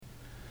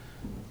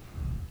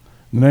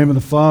In the name of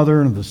the Father,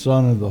 and of the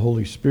Son, and of the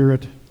Holy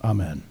Spirit.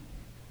 Amen.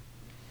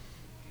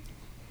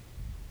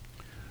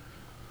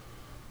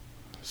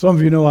 Some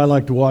of you know I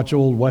like to watch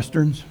old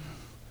westerns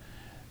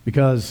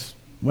because,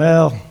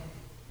 well,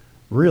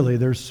 really,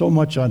 there's so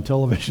much on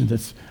television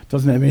that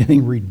doesn't have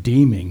anything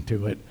redeeming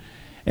to it.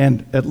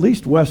 And at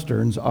least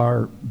westerns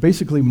are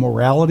basically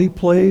morality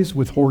plays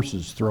with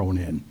horses thrown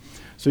in.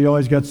 So you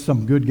always got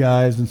some good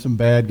guys and some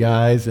bad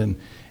guys, and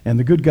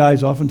the good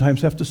guys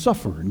oftentimes have to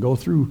suffer and go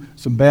through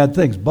some bad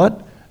things.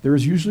 But there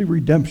is usually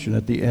redemption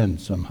at the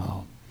end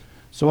somehow.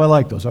 So I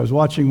like those. I was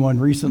watching one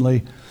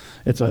recently.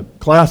 It's a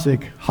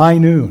classic, High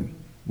Noon,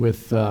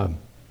 with,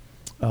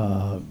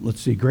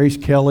 Grace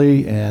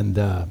Kelly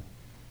and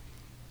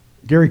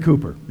Gary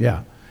Cooper,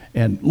 yeah.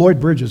 And Lloyd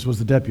Bridges was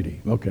the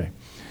deputy. Okay.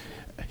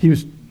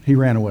 He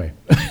ran away.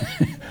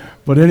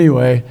 But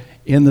anyway,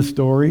 in the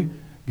story,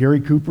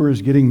 Gary Cooper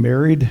is getting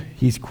married.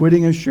 He's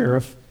quitting as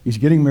sheriff. He's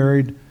getting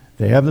married.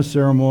 They have the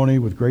ceremony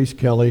with Grace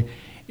Kelly.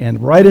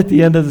 And right at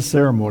the end of the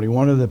ceremony,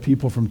 one of the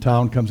people from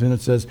town comes in and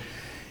says,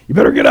 "You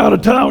better get out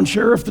of town,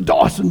 Sheriff. The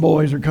Dawson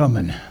boys are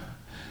coming."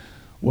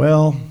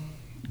 Well,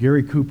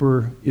 Gary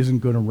Cooper isn't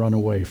going to run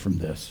away from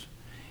this.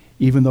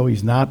 Even though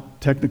he's not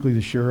technically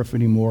the sheriff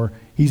anymore,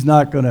 he's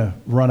not going to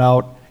run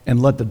out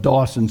and let the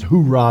Dawsons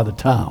hoorah the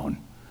town.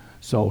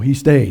 So he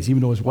stays,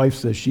 even though his wife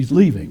says she's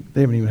leaving.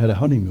 They haven't even had a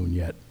honeymoon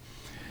yet,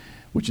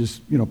 which is,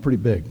 pretty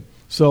big.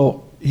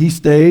 So he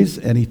stays,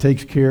 and he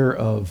takes care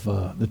of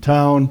the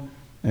town,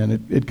 and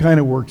it kind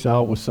of works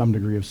out with some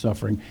degree of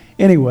suffering.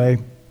 Anyway,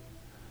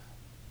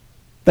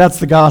 that's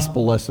the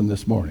gospel lesson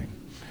this morning.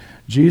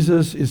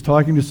 Jesus is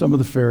talking to some of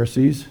the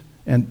Pharisees,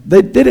 and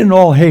they didn't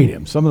all hate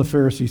him. Some of the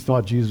Pharisees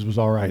thought Jesus was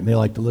all right, and they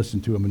liked to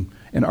listen to him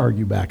and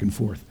argue back and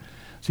forth.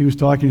 So he was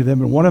talking to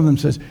them, and one of them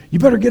says, "You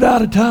better get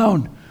out of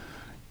town.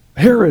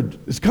 Herod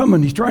is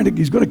coming. He's going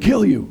to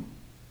kill you."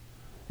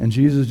 And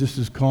Jesus, just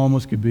as calm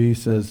as could be,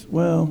 says,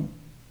 "Well,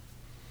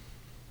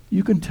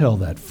 you can tell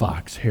that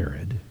fox,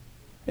 Herod."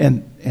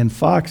 And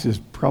fox is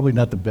probably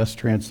not the best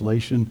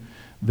translation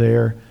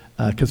there,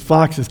 because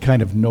fox is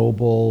kind of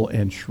noble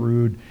and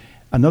shrewd.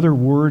 Another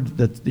word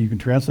that you can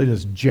translate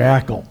is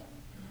jackal.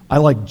 I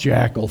like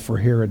jackal for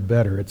Herod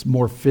better. It's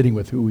more fitting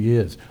with who he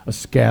is, a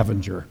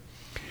scavenger.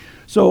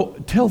 So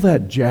tell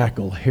that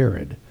jackal,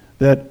 Herod,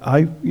 that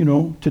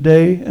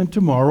today and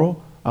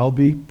tomorrow I'll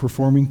be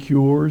performing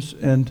cures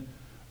and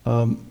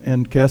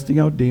casting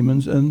out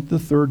demons, and the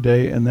third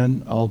day, and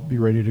then I'll be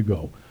ready to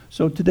go.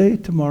 So today,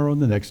 tomorrow,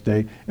 and the next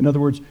day. In other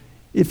words,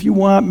 if you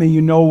want me,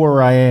 you know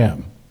where I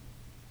am.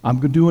 I'm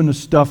doing the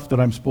stuff that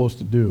I'm supposed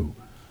to do.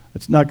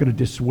 It's not going to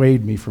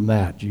dissuade me from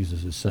that,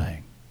 Jesus is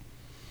saying.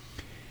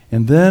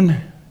 And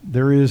then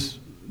there is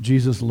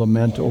Jesus'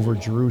 lament over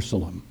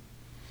Jerusalem.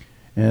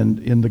 And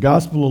in the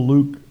Gospel of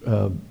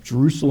Luke,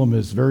 Jerusalem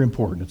is very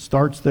important. It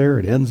starts there,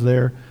 it ends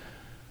there.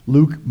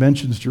 Luke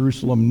mentions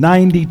Jerusalem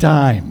 90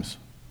 times.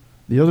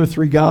 The other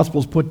three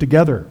Gospels put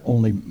together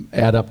only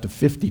add up to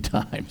 50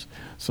 times.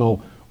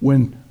 So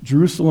when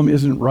Jerusalem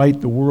isn't right,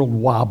 the world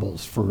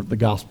wobbles for the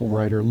Gospel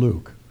writer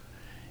Luke.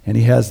 And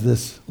he has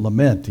this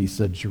lament. He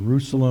said,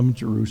 "Jerusalem,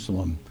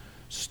 Jerusalem,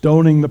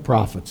 stoning the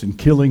prophets and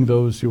killing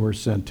those who are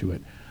sent to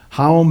it.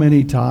 How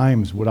many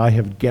times would I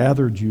have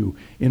gathered you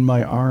in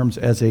my arms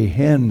as a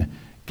hen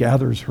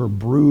gathers her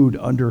brood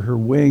under her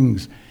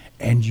wings,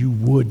 and you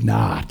would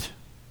not."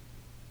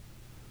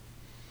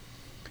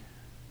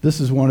 This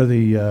is one of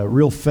the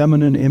real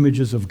feminine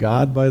images of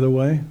God, by the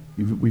way.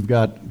 We've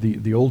got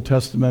the Old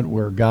Testament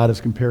where God is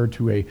compared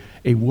to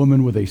a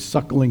woman with a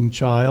suckling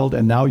child,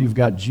 and now you've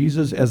got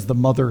Jesus as the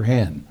mother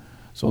hen.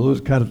 So those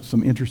are kind of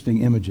some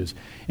interesting images.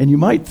 And you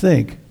might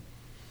think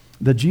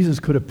that Jesus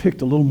could have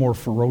picked a little more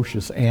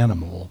ferocious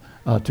animal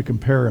to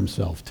compare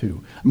himself to.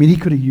 I mean, he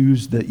could have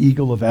used the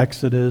eagle of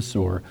Exodus,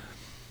 or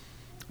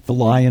the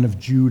lion of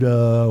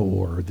Judah,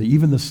 or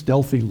even the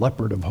stealthy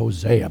leopard of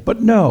Hosea.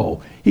 But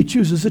no, he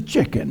chooses a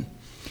chicken.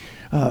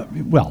 A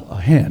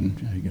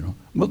hen,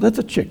 Well, that's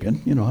a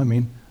chicken,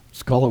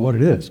 let's call it what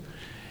it is.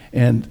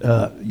 And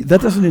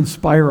that doesn't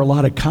inspire a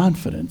lot of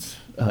confidence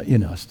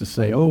in us to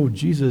say, "Oh,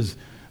 Jesus,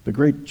 the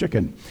great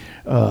chicken."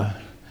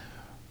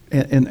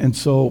 And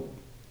so,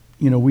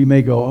 we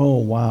may go, "Oh,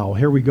 wow,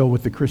 here we go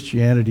with the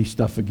Christianity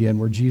stuff again,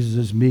 where Jesus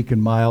is meek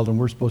and mild, and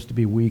we're supposed to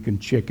be weak and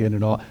chicken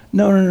and all."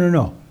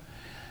 No.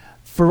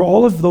 For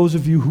all of those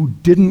of you who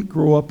didn't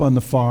grow up on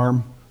the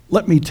farm,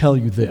 let me tell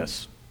you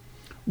this.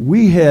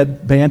 We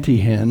had Banty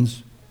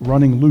hens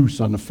running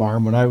loose on the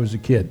farm when I was a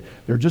kid.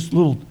 They're just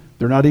little,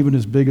 they're not even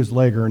as big as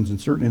Leghorns,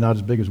 and certainly not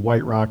as big as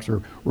White Rocks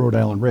or Rhode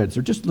Island Reds.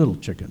 They're just little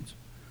chickens.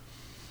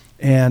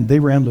 And they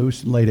ran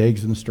loose and laid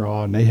eggs in the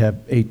straw, and they had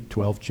 8,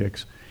 12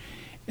 chicks.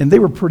 And they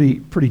were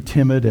pretty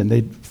timid, and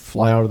they'd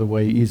fly out of the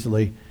way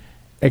easily,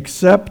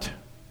 except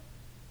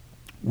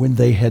when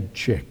they had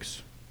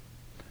chicks.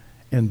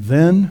 And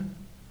then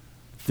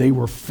they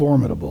were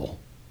formidable.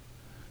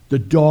 The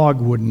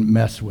dog wouldn't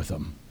mess with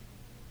them.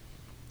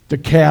 The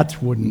cats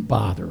wouldn't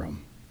bother them.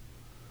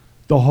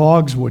 The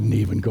hogs wouldn't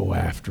even go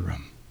after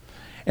them.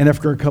 And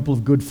after a couple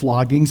of good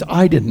floggings,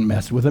 I didn't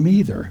mess with them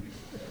either.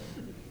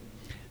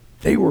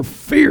 They were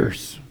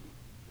fierce.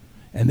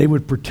 And they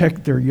would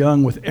protect their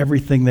young with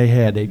everything they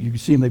had. You could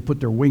see them, they put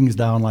their wings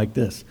down like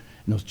this.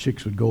 And those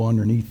chicks would go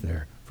underneath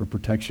there for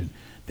protection.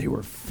 They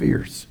were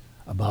fierce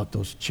about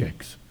those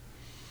chicks.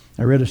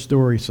 I read a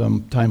story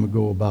some time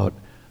ago about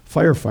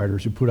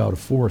firefighters who put out a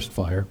forest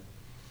fire.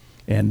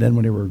 And then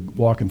when they were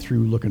walking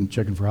through,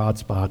 checking for hot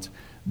spots,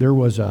 there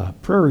was a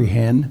prairie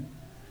hen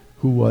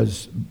who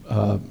was,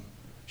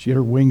 she had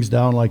her wings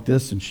down like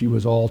this, and she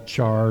was all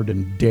charred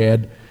and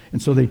dead.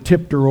 And so they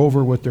tipped her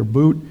over with their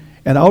boot,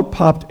 and out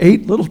popped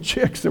 8 little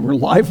chicks that were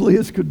lively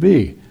as could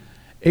be.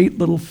 8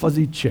 little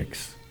fuzzy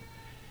chicks.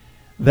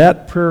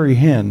 That prairie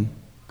hen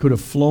could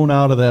have flown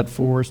out of that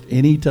forest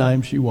any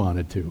time she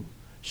wanted to.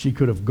 She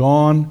could have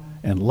gone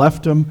and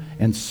left them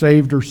and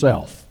saved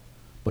herself,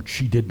 but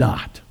she did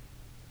not.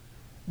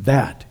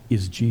 That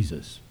is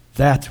Jesus.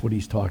 That's what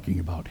he's talking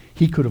about.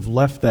 He could have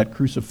left that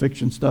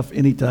crucifixion stuff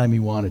anytime he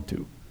wanted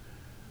to,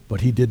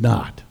 but he did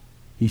not.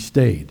 He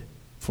stayed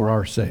for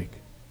our sake.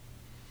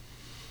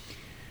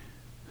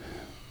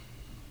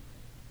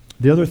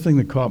 The other thing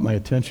that caught my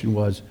attention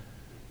was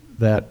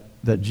that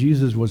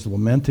Jesus was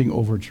lamenting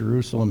over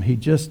Jerusalem.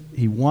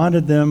 He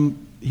wanted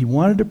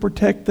to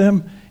protect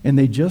them, and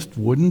they just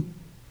wouldn't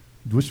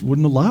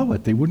allow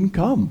it. They wouldn't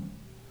come.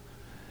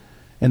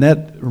 And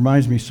that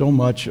reminds me so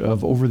much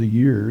of, over the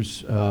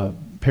years,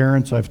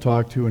 parents I've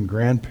talked to and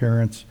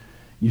grandparents.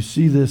 You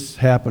see this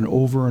happen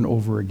over and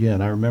over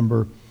again. I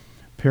remember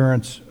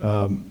parents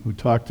who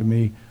talked to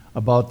me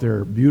about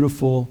their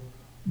beautiful,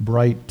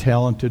 bright,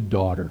 talented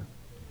daughter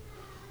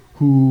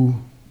who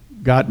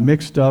got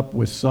mixed up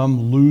with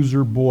some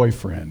loser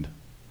boyfriend.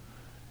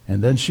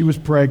 And then she was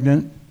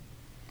pregnant,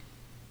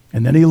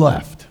 and then he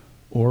left.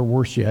 Or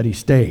worse yet, he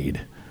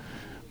stayed.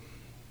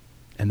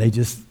 And they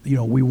just,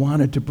 we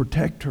wanted to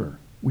protect her.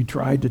 We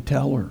tried to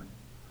tell her.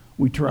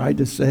 We tried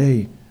to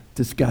say,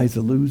 this guy's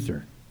a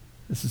loser.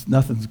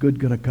 Nothing's good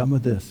going to come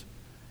of this.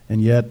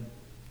 And yet,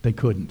 they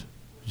couldn't.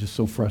 It was just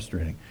so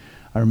frustrating.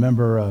 I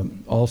remember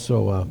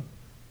also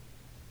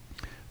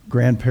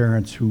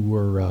grandparents who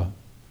were,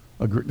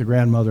 the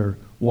grandmother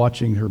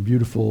watching her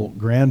beautiful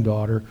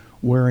granddaughter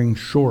wearing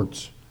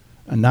shorts,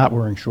 and not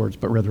wearing shorts,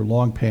 but rather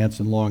long pants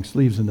and long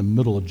sleeves in the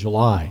middle of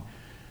July,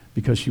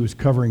 because she was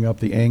covering up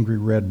the angry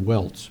red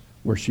welts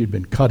where she had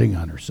been cutting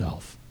on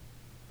herself.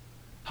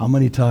 How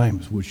many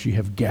times would she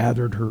have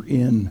gathered her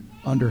in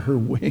under her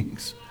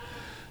wings?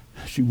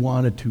 She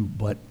wanted to,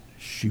 but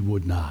she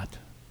would not.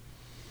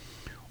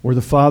 Or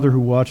the father who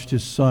watched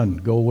his son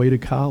go away to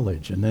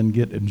college and then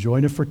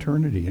join a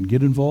fraternity and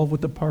get involved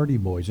with the party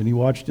boys, and he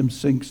watched him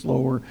sink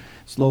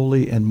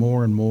slowly and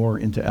more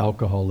into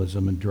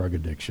alcoholism and drug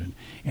addiction.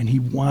 And he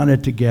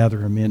wanted to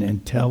gather him in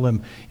and tell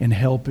him and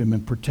help him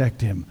and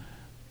protect him,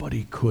 but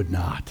he could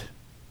not.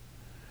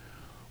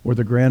 Or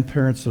the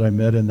grandparents that I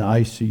met in the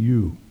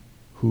ICU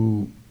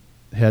who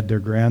had their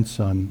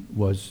grandson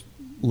was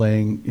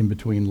laying in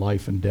between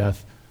life and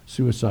death,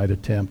 suicide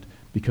attempt,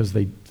 because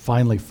they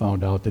finally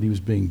found out that he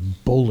was being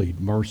bullied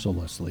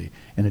mercilessly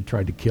and had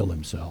tried to kill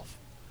himself.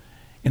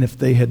 And if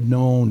they had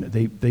known,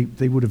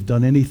 they would have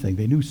done anything.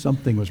 They knew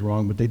something was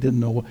wrong, but they didn't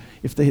know.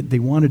 If they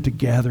wanted to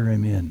gather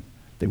him in,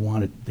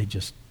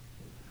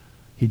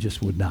 he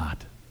just would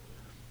not.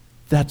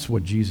 That's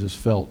what Jesus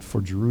felt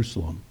for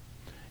Jerusalem.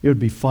 It would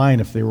be fine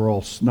if they were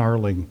all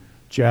snarling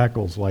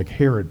jackals like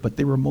Herod, but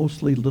they were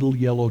mostly little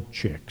yellow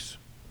chicks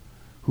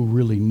who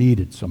really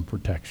needed some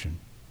protection,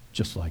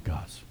 just like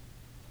us.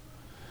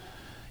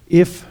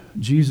 If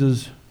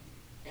Jesus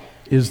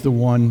is the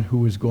one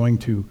who is going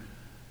to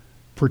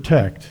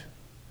protect,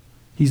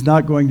 he's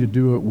not going to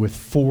do it with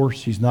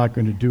force. He's not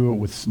going to do it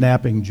with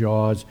snapping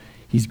jaws.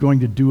 He's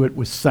going to do it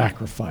with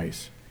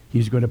sacrifice.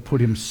 He's going to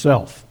put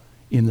himself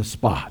in the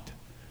spot.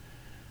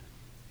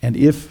 And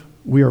if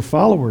we are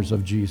followers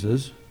of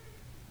Jesus,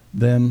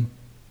 then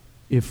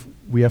if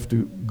we have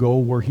to go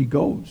where he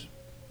goes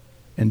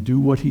and do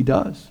what he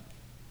does.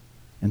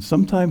 And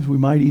sometimes we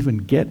might even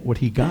get what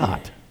he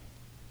got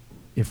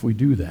if we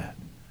do that.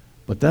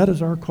 But that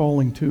is our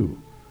calling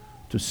too,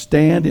 to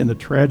stand in the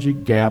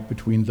tragic gap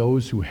between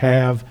those who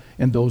have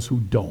and those who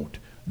don't,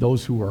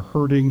 those who are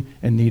hurting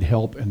and need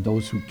help and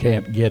those who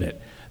can't get it.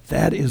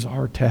 That is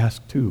our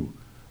task too.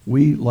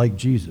 We, like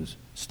Jesus,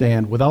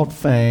 stand without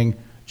fang,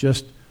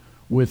 just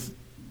with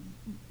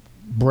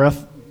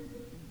breath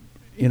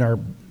in our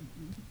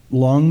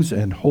lungs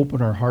and hope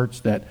in our hearts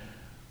that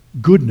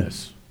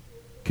goodness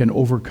can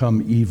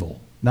overcome evil,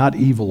 not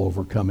evil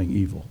overcoming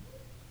evil.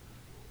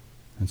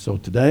 And so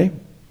today,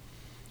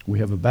 we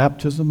have a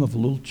baptism of a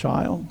little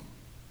child.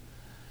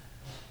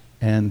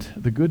 And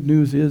the good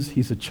news is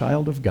he's a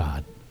child of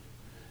God.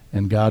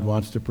 And God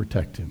wants to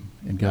protect him.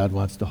 And God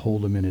wants to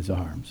hold him in his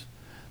arms.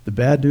 The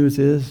bad news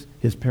is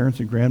his parents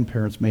and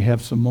grandparents may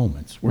have some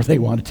moments where they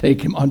want to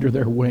take him under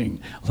their wing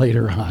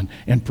later on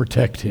and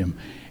protect him.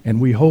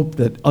 And we hope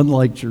that,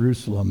 unlike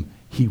Jerusalem,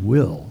 he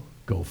will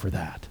go for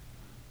that.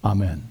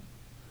 Amen.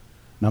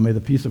 Now may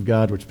the peace of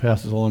God, which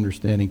passes all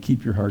understanding,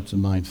 keep your hearts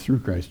and minds through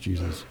Christ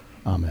Jesus.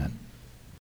 Amen.